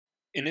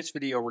In this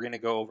video, we're going to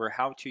go over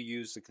how to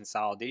use the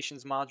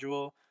Consolidations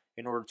module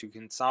in order to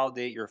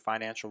consolidate your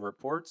financial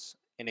reports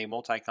in a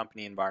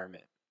multi-company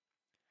environment.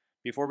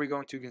 Before we go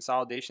into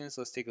consolidations,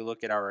 let's take a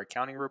look at our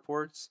accounting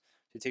reports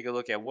to take a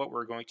look at what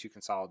we're going to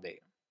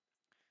consolidate.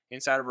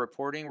 Inside of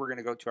reporting, we're going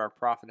to go to our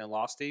profit and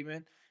loss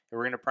statement, and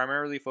we're going to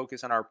primarily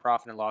focus on our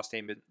profit and loss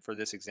statement for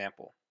this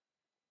example.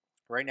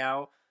 Right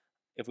now,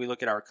 if we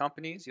look at our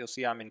companies, you'll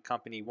see I'm in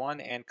company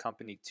 1 and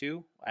company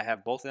 2. I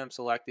have both of them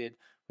selected,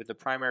 with the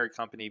primary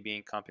company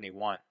being company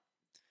 1.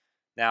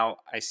 Now,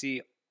 I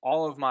see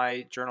all of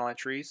my journal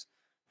entries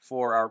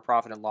for our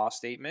profit and loss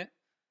statement,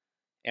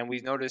 and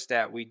we've noticed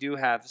that we do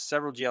have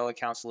several GL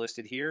accounts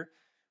listed here.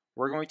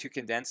 We're going to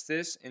condense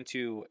this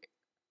into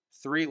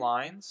 3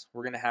 lines.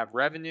 We're going to have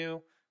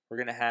revenue, we're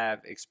going to have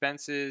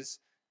expenses,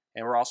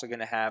 and we're also going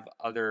to have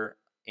other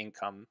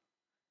income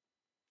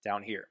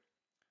down here.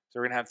 So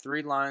we're going to have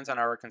 3 lines on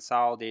our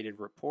consolidated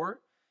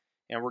report,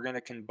 and we're going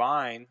to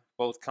combine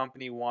both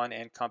company 1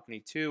 and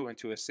company 2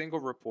 into a single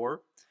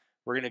report.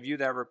 We're going to view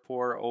that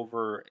report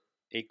over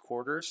a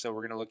quarter, so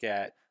we're going to look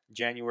at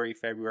January,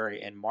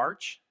 February, and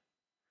March.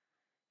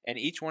 And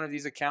each one of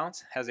these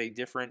accounts has a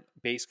different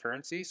base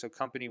currency. So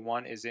company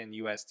 1 is in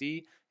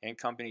USD and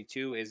company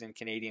 2 is in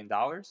Canadian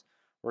dollars.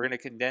 We're going to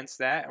condense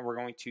that, and we're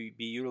going to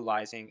be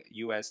utilizing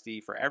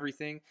USD for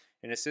everything,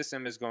 and the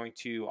system is going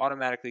to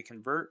automatically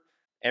convert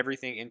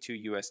everything into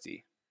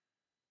USD.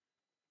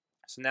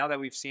 So now that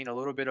we've seen a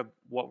little bit of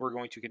what we're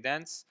going to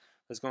condense,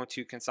 let's go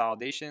into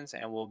consolidations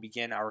and we'll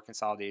begin our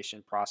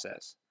consolidation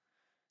process.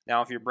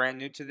 Now, if you're brand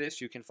new to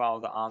this, you can follow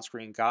the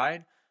on-screen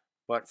guide,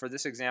 but for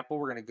this example,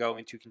 we're going to go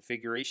into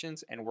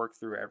configurations and work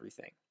through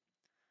everything.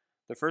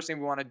 The first thing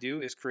we want to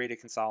do is create a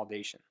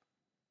consolidation.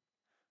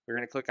 We're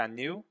going to click on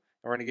new, and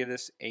we're going to give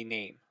this a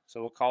name. So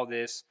we'll call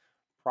this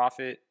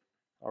profit,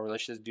 or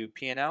let's just do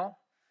P&L,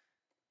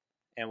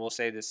 and we'll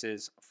say this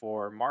is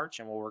for March,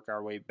 and we'll work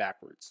our way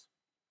backwards.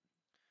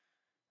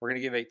 We're going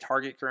to give a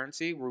target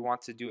currency. We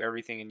want to do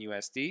everything in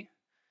USD.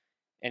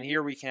 And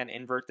here we can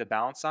invert the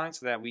balance sign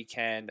so that we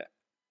can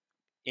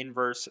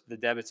inverse the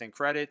debits and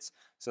credits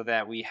so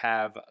that we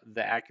have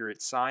the accurate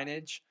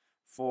signage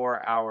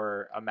for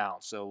our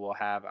amount. So we'll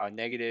have our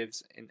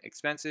negatives in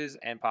expenses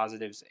and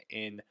positives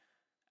in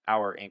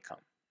our income.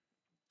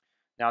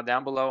 Now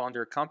down below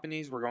under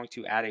companies, we're going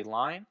to add a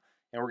line,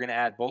 and we're going to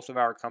add both of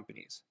our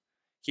companies.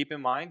 Keep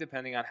in mind,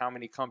 depending on how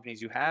many companies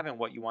you have and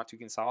what you want to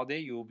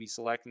consolidate, you will be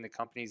selecting the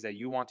companies that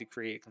you want to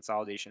create a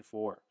consolidation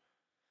for.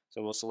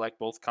 So we'll select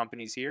both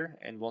companies here,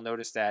 and we'll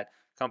notice that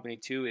company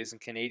 2 is in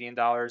Canadian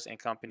dollars and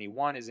company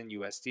 1 is in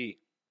USD.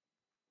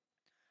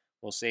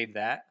 We'll save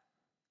that.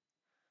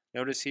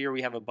 Notice here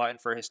we have a button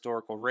for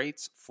historical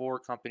rates for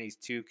companies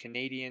 2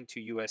 Canadian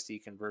to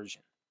USD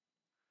conversion.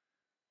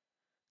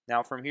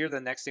 Now from here,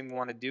 the next thing we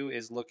want to do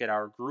is look at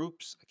our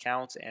groups,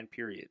 accounts, and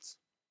periods.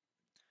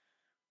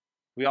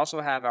 We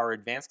also have our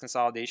advanced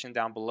consolidation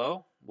down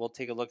below. We'll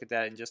take a look at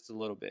that in just a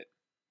little bit.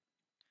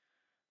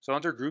 So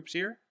under groups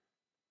here,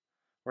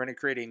 we're going to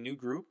create a new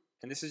group,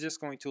 and this is just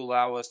going to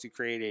allow us to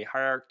create a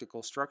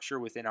hierarchical structure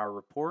within our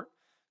report.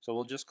 So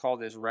we'll just call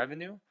this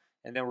revenue,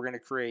 and then we're going to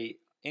create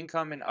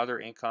income and other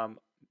income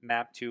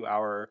mapped to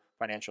our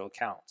financial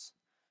accounts.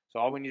 So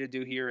all we need to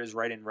do here is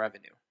write in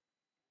revenue.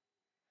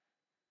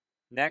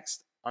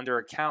 Next, under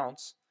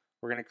accounts,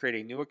 we're going to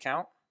create a new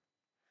account,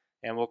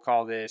 and we'll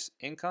call this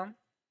income.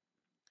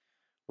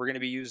 We're going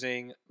to be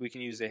using, we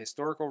can use the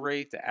historical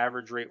rate, the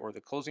average rate, or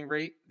the closing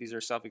rate. These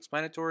are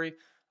self-explanatory,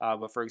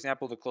 but for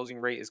example, the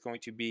closing rate is going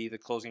to be the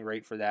closing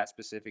rate for that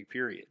specific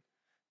period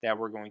that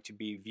we're going to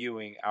be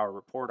viewing our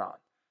report on.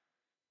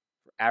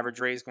 Average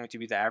rate is going to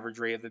be the average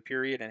rate of the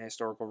period, and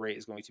historical rate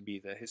is going to be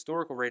the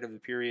historical rate of the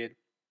period,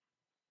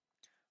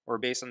 or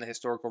based on the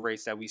historical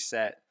rates that we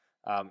set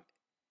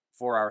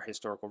for our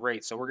historical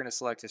rates. So we're going to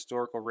select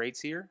historical rates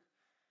here.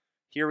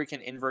 Here we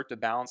can invert the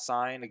balance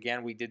sign.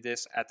 Again, we did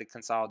this at the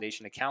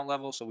consolidation account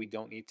level, so we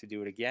don't need to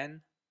do it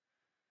again.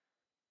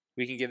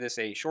 We can give this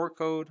a short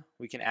code.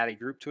 We can add a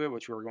group to it,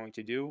 which we're going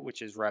to do,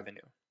 which is revenue.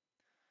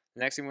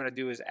 The next thing we're going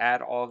to do is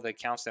add all of the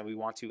accounts that we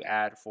want to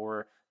add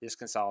for this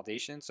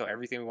consolidation. So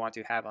everything we want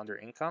to have under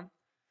income.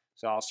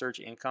 So I'll search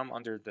income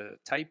under the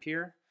type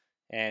here,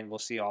 and we'll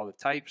see all the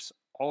types,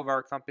 all of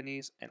our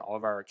companies, and all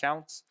of our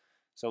accounts.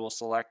 So we'll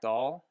select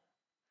all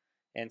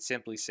and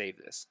simply save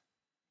this.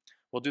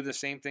 We'll do the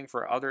same thing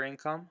for other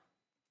income,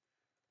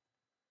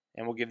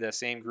 and we'll give that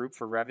same group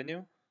for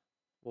revenue.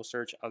 We'll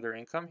search other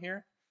income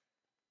here.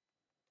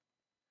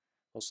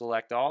 We'll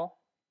select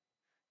all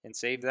and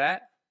save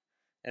that.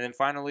 And then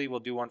finally, we'll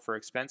do one for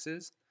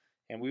expenses.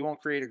 And we won't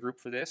create a group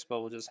for this,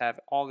 but we'll just have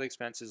all the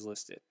expenses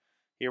listed.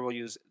 Here we'll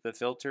use the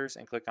filters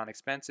and click on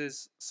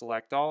expenses,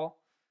 select all,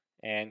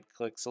 and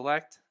click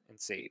select and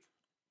save.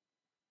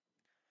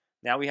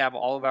 Now we have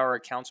all of our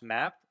accounts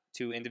mapped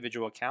to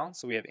individual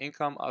accounts. So we have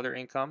income, other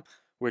income,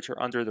 which are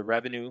under the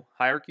revenue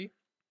hierarchy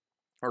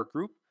or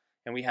group,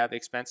 and we have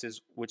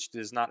expenses, which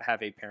does not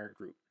have a parent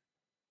group.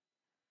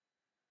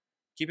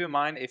 Keep in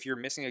mind, if you're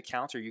missing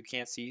accounts or you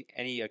can't see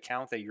any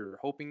account that you're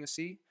hoping to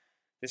see,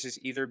 This is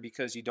either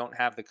because you don't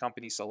have the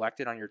company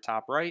selected on your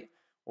top right,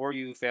 or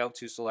you failed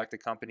to select the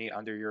company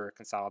under your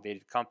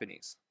consolidated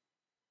companies.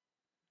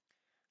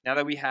 Now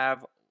that we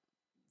have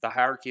the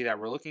hierarchy that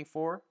we're looking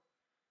for,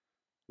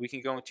 we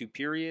can go into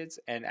periods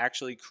and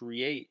actually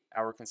create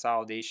our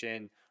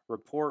consolidation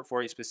report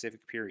for a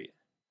specific period.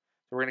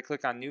 So we're going to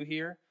click on new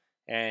here,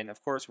 and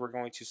of course we're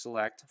going to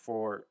select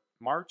for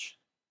March,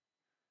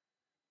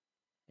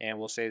 and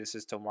we'll say this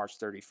is till March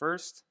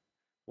 31st.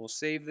 We'll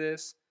save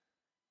this,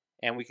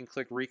 and we can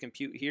click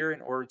recompute here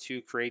in order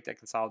to create that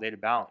consolidated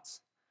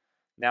balance.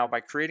 Now by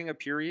creating a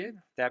period,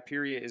 that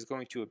period is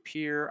going to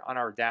appear on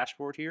our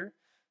dashboard here.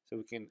 So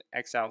we can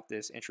X out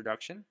this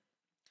introduction,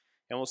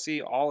 and we'll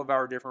see all of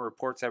our different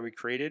reports that we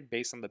created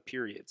based on the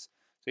periods.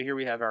 So here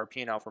we have our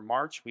P&L for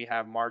March. We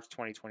have March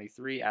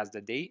 2023 as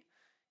the date,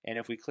 and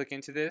if we click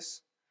into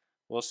this,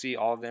 we'll see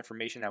all of the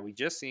information that we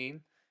just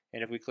seen,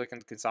 and if we click on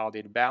the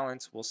consolidated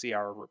balance, we'll see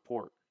our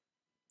report.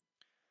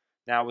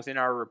 Now within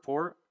our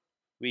report,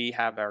 we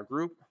have our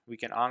group. We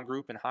can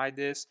ungroup and hide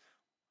this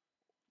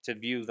to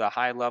view the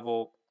high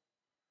level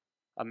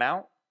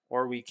amount,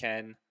 or we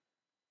can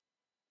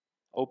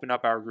open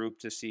up our group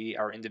to see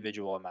our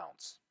individual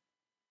amounts.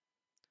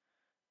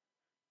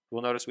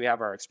 We'll notice we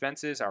have our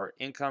expenses, our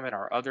income, and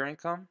our other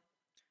income,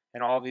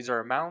 and all of these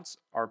amounts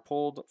are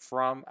pulled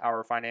from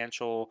our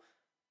financial,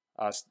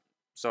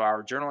 so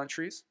our journal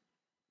entries,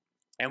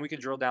 and we can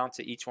drill down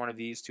to each one of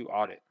these to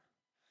audit.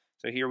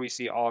 So here we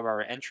see all of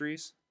our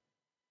entries.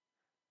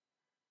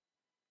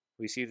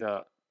 We see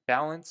the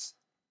balance,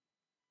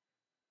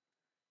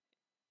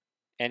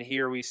 and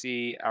here we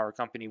see our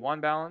company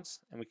one balance,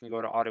 and we can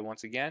go to audit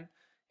once again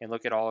and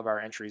look at all of our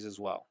entries as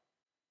well.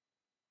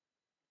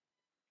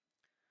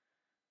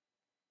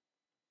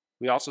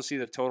 We also see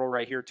the total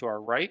right here to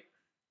our right.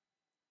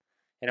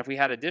 And if we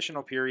had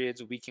additional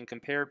periods, we can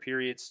compare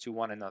periods to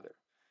one another.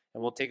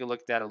 And we'll take a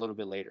look at that a little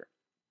bit later.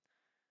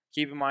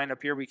 Keep in mind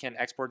up here, we can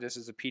export this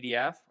as a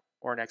PDF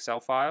or an Excel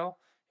file.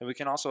 And we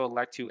can also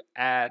elect to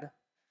add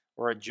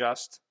or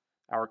adjust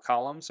our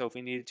column. So if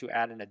we needed to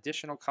add an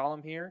additional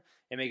column here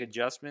and make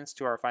adjustments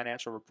to our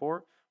financial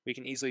report, we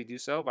can easily do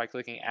so by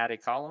clicking add a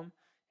column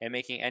and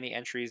making any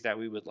entries that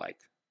we would like.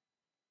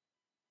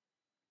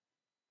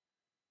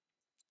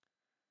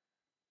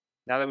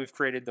 Now that we've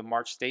created the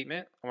March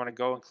statement, I want to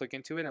go and click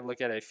into it and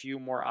look at a few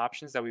more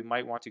options that we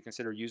might want to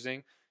consider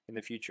using in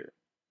the future.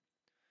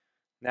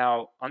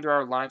 Now, under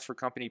our lines for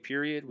company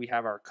period, we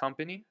have our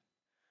company,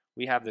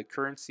 we have the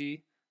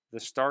currency, the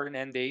start and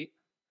end date,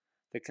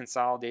 the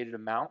consolidated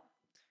amount.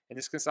 And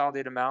this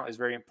consolidated amount is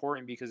very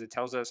important because it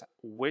tells us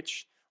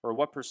which or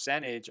what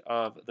percentage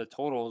of the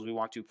totals we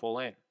want to pull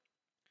in.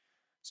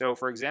 So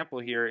for example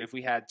here, if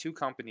we had two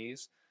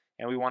companies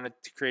and we wanted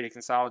to create a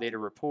consolidated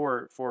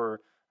report for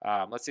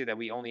let's say that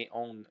we only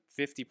own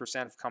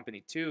 50% of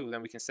company 2,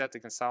 then we can set the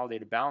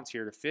consolidated balance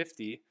here to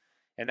 50,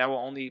 and that will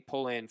only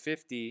pull in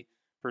 50%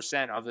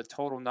 of the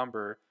total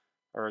number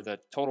or the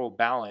total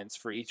balance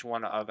for each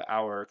one of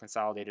our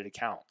consolidated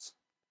accounts.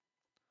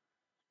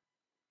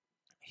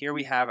 Here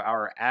we have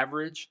our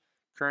average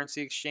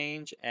currency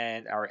exchange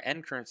and our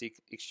end currency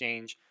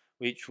exchange,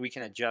 which we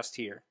can adjust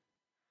here.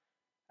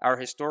 Our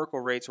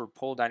historical rates were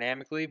pulled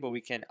dynamically, but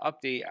we can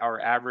update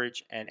our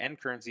average and end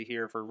currency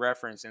here for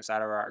reference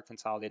inside of our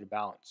consolidated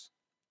balance.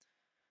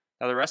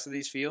 Now the rest of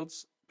these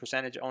fields,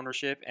 percentage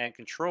ownership and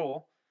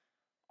control,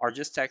 are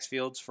just text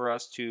fields for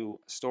us to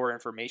store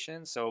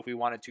information. So if we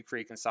wanted to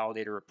create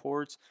consolidated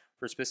reports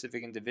for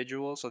specific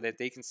individuals so that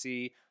they can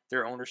see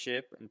their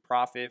ownership and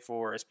profit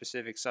for a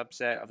specific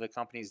subset of the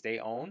companies they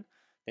own,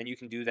 then you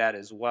can do that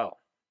as well.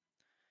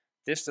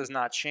 This does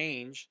not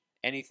change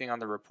anything on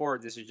the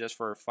report. This is just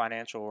for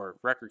financial or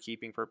record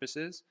keeping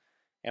purposes,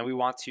 and we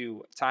want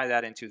to tie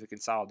that into the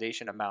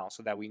consolidation amount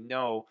so that we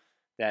know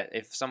that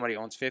if somebody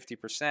owns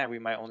 50%, we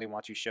might only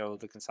want to show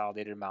the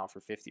consolidated amount for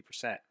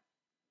 50%.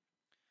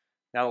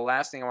 Now the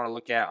last thing I want to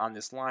look at on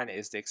this line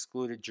is the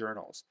excluded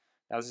journals.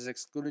 Now this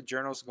excluded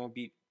journals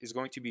is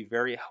going to be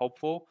very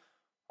helpful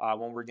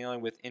when we're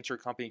dealing with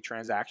intercompany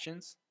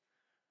transactions.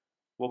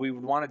 What we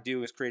would want to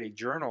do is create a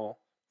journal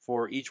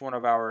for each one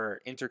of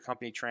our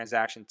intercompany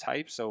transaction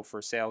types. So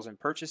for sales and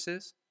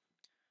purchases,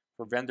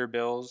 for vendor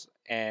bills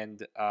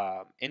and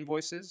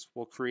invoices,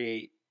 we'll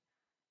create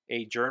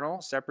a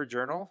journal, separate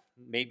journal,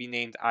 maybe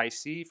named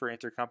IC for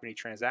intercompany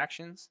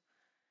transactions,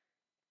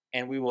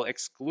 and we will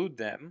exclude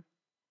them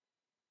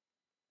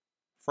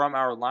from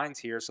our lines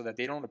here so that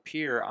they don't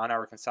appear on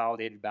our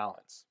consolidated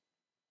balance.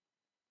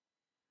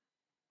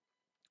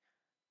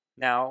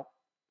 Now,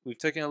 we've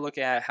taken a look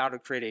at how to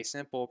create a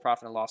simple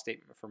profit and loss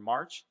statement for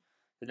March.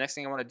 The next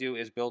thing I want to do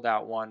is build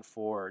out one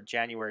for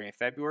January and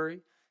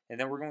February, and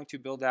then we're going to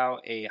build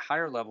out a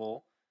higher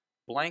level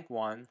blank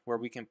one where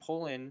we can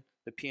pull in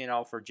the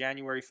P&L for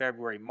January,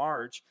 February,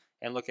 March,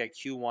 and look at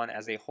Q1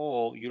 as a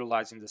whole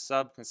utilizing the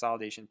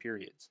sub-consolidation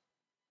periods.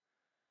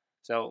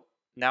 So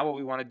now what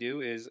we want to do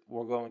is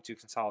we'll go into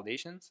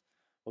consolidations.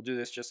 We'll do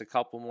this just a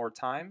couple more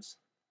times.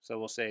 So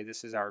we'll say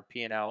this is our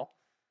P&L,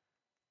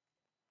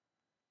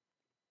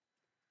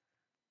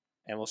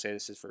 and we'll say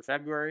this is for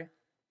February.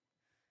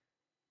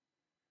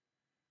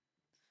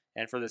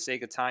 And for the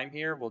sake of time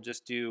here, we'll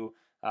just do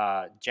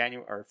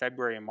January or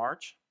February and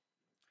March.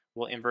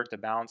 We'll invert the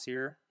balance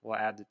here. We'll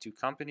add the two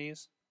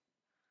companies.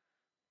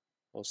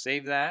 We'll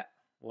save that.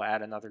 We'll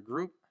add another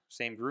group,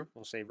 same group.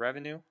 We'll save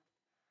revenue.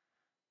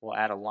 We'll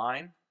add a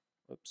line.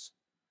 Oops.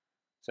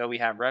 So we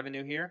have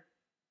revenue here.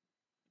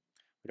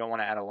 We don't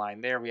want to add a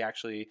line there. We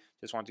actually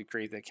just want to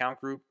create the account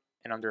group.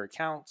 And under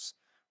accounts,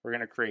 we're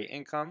going to create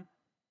income.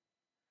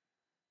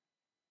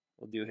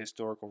 We'll do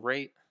historical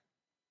rate.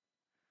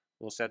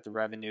 We'll set the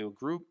revenue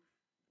group.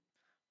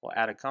 We'll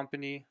add a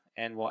company,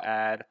 and we'll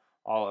add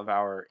all of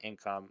our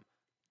income,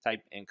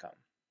 type income.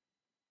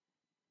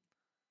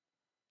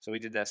 So we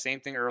did that same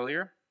thing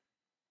earlier.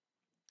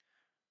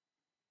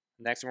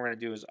 Next thing we're going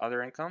to do is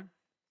other income.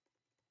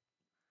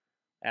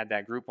 Add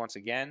that group once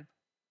again.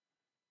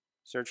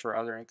 Search for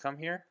other income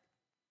here.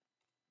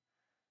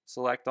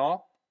 Select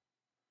all.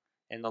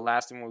 And the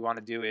last thing we want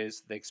to do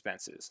is the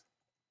expenses.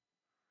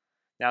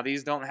 Now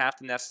these don't have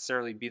to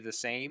necessarily be the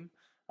same,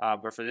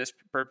 but for this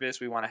purpose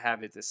we want to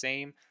have it the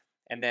same.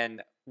 And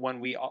then when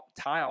we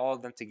tie all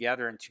of them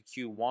together into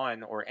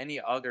Q1 or any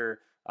other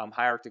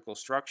hierarchical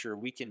structure,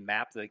 we can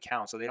map the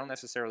account, so they don't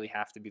necessarily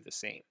have to be the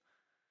same.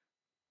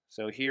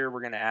 So here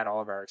we're going to add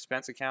all of our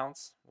expense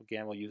accounts.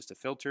 Again, we'll use the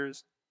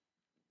filters.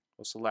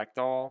 We'll select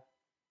all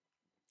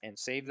and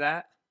save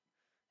that.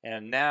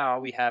 And now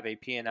we have a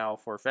P&L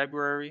for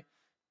February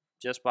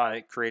just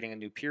by creating a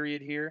new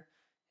period here.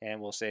 And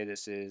we'll say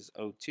this is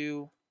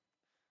 02,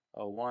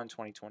 01,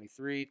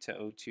 2023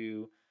 to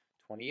 02,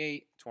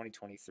 28,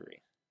 2023.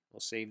 We'll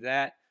save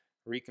that,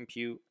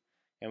 recompute,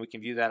 and we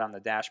can view that on the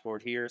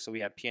dashboard here. So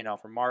we have P&L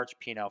for March,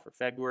 P&L for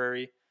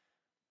February.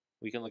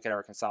 We can look at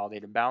our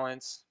consolidated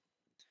balance.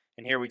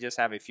 And here we just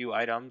have a few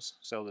items.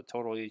 So the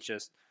total is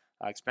just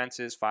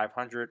expenses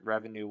 500,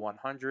 revenue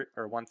 100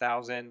 or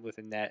 1,000 with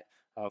a net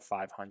of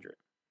 500.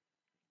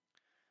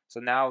 So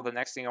now the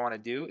next thing I want to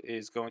do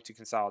is go into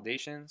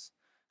consolidations.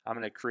 I'm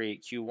going to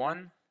create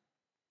Q1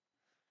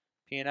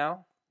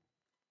 P&L.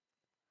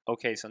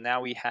 Okay, so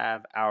now we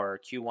have our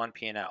Q1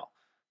 P&L.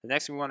 The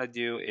next thing we want to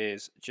do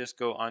is just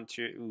go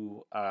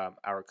onto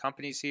our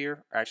companies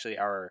here, actually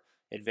our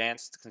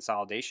advanced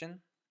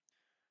consolidation.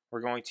 We're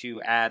going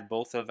to add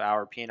both of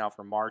our P&L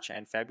for March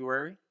and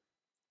February.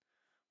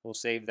 We'll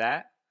save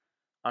that.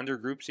 Under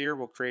groups here,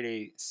 we'll create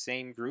a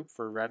same group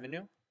for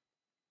revenue.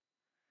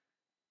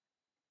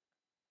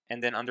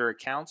 And then under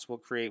accounts, we'll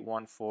create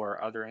one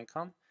for other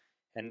income.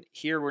 And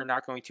here we're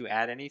not going to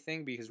add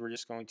anything because we're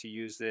just going to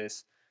use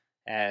this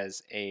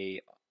as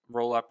a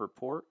roll-up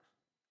report.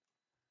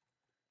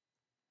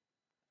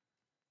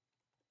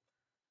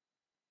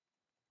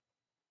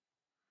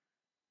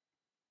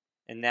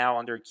 And now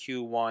under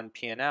Q1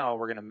 P&L,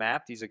 we're going to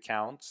map these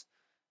accounts.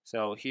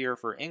 So here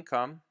for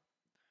income,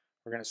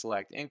 we're going to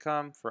select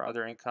income. For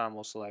other income,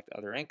 we'll select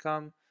other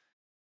income.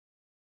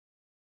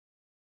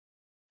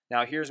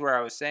 Now here's where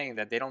I was saying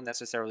that they don't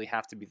necessarily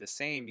have to be the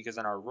same, because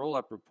in our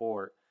roll-up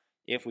report,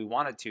 if we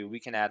wanted to, we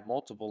can add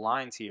multiple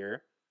lines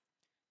here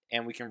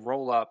and we can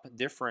roll up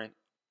different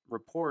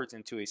reports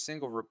into a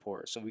single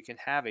report. So we can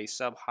have a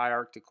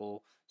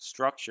sub-hierarchical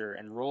structure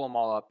and roll them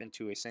all up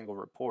into a single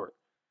report.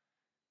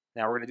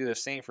 Now we're going to do the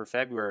same for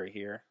February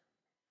here,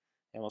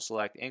 and we'll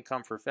select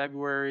income for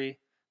February,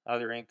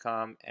 other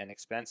income, and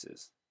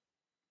expenses.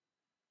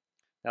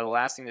 Now the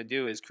last thing to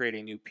do is create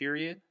a new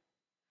period,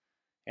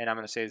 and I'm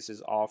going to say this is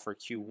all for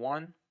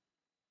Q1,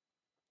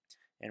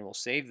 and we'll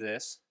save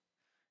this,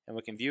 and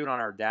we can view it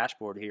on our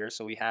dashboard here.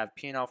 So we have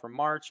P&L for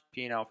March,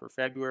 P&L for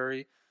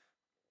February.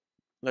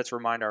 Let's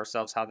remind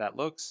ourselves how that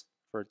looks.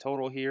 For a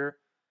total here,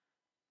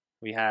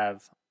 we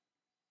have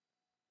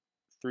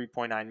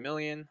 3.9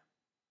 million.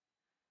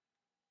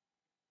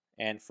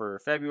 And for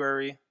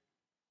February,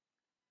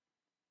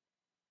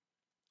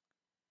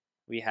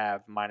 we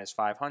have minus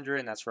 500,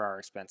 and that's for our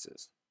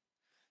expenses.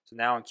 So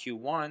now in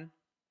Q1,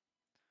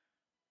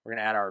 we're going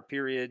to add our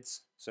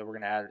periods. So we're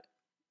going to add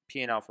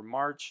P&L for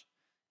March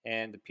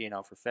and the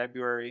P&L for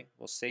February.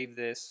 We'll save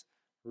this,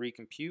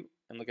 recompute,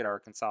 and look at our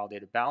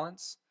consolidated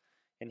balance.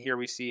 And here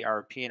we see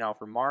our P&L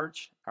for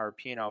March, our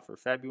P&L for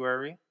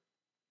February,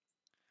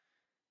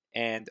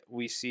 and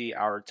we see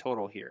our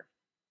total here.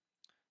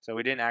 So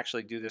we didn't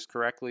actually do this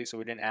correctly, so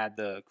we didn't add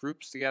the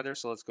groups together.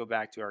 So let's go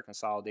back to our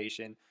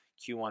consolidation,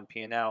 Q1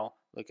 P&L,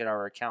 look at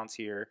our accounts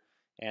here,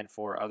 and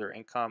for other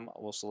income,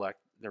 we'll select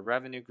the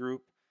revenue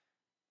group,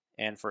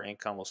 and for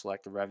income, we'll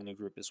select the revenue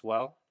group as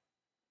well.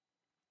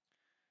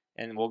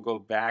 And we'll go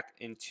back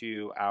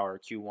into our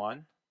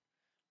Q1,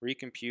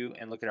 recompute,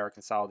 and look at our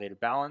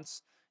consolidated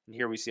balance. And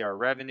here we see our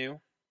revenue,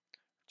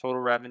 total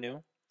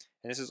revenue.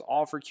 And this is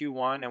all for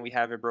Q1, and we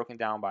have it broken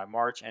down by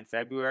March and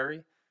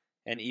February.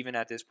 And even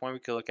at this point, we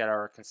can look at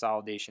our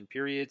consolidation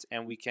periods,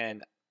 and we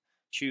can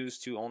choose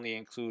to only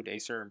include a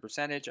certain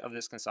percentage of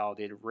this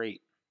consolidated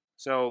rate.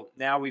 So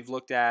now we've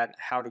looked at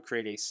how to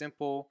create a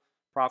simple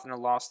profit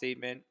and loss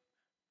statement.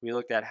 We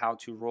looked at how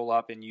to roll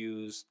up and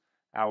use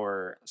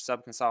our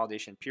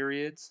sub-consolidation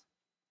periods.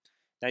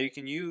 Now you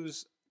can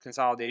use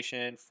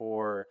consolidation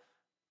for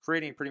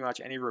creating pretty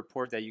much any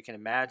report that you can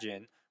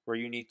imagine. where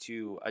you need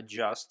to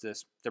adjust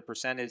the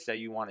percentage that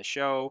you want to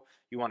show.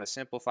 You want to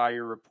simplify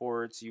your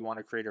reports. You want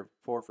to create a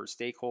report for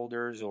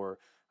stakeholders or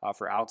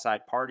for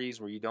outside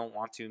parties where you don't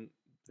want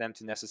them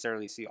to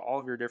necessarily see all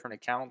of your different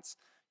accounts.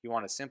 You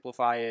want to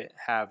simplify it,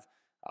 have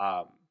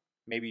um,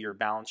 maybe your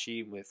balance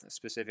sheet with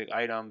specific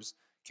items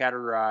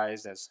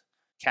categorized as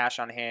cash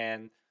on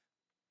hand,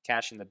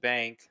 cash in the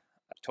bank,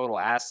 total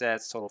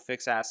assets, total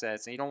fixed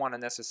assets, and you don't want to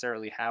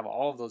necessarily have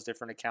all of those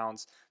different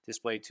accounts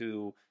displayed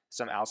to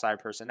some outside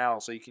personnel.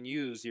 So you can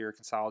use your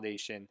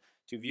consolidation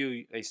to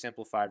view a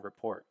simplified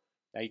report.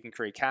 Now you can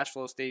create cash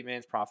flow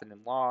statements, profit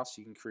and loss,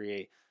 you can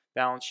create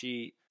balance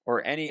sheet,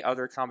 or any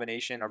other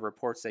combination of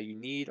reports that you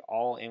need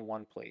all in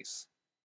one place.